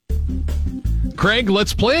Craig,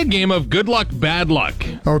 let's play a game of good luck, bad luck.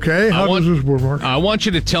 Okay, how does this work? I want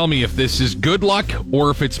you to tell me if this is good luck or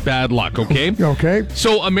if it's bad luck, okay? Okay.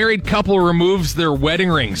 So a married couple removes their wedding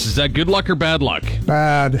rings. Is that good luck or bad luck?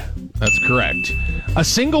 Bad. That's correct. A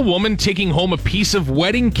single woman taking home a piece of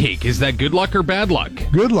wedding cake. Is that good luck or bad luck?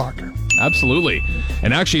 Good luck. Absolutely.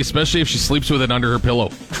 And actually, especially if she sleeps with it under her pillow.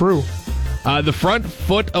 True. The front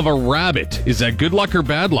foot of a rabbit. Is that good luck or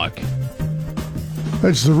bad luck?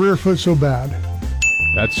 It's the rear foot so bad.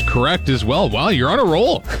 That's correct as well. Wow, you're on a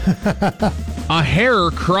roll. A hare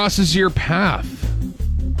crosses your path.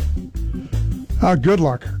 Good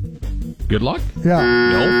luck. Good luck? Yeah.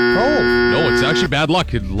 No. Oh. No, it's actually bad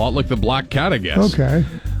luck. It's a lot like the black cat, I guess. Okay.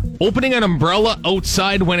 Opening an umbrella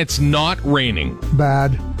outside when it's not raining.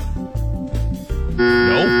 Bad.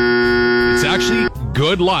 No. It's actually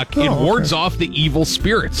good luck. It okay. wards off the evil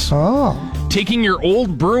spirits. Oh. Taking your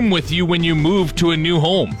old broom with you when you move to a new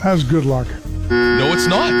home. That's good luck. No, it's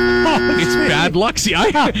not. It's bad luck. See,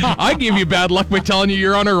 I gave you bad luck by telling you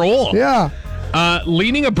you're on a roll. Yeah.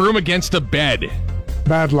 Leaning a broom against a bed.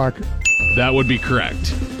 Bad luck. That would be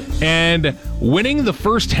correct. And winning the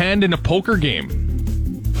first hand in a poker game.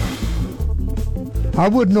 I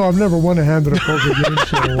wouldn't know. I've never won a hand in a poker game,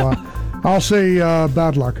 so I'll say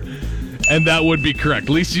bad luck. And that would be correct.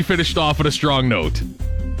 At least you finished off on a strong note.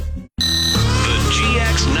 The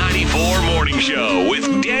GX94 Morning Show with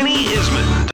Danny Isman.